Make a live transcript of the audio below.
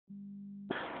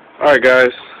Alright guys,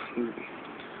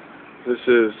 this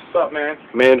is What's up, man?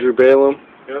 Mandrew Balaam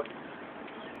Yep.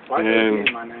 Why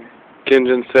and my name?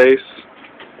 Kinjin Sace,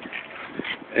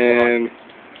 and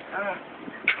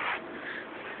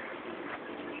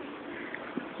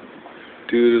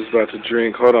dude is about to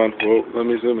drink. Hold on, whoa, let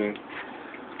me zoom in.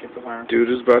 Get the worm.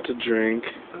 Dude is about to drink.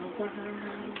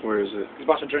 Where is it? He's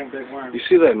about to drink big worm. You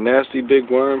see that nasty big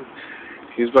worm?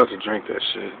 He's about to drink that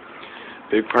shit.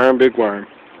 Big perm, big worm.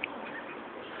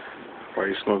 While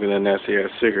you smoking that nasty ass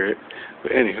cigarette.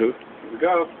 But anywho. Here we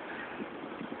go.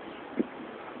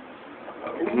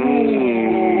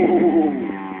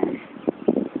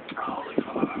 Holy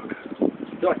fuck.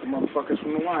 You're like the motherfuckers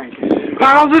from the Lion King.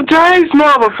 How's it taste,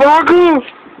 motherfucker?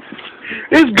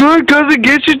 It's good 'cause it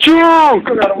gets you drunk.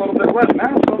 Still got a little bit left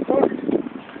now, motherfucker.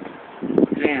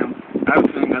 Damn. I have a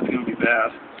feeling that's gonna be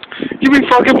bad. You be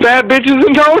fucking bad bitches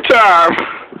in no time.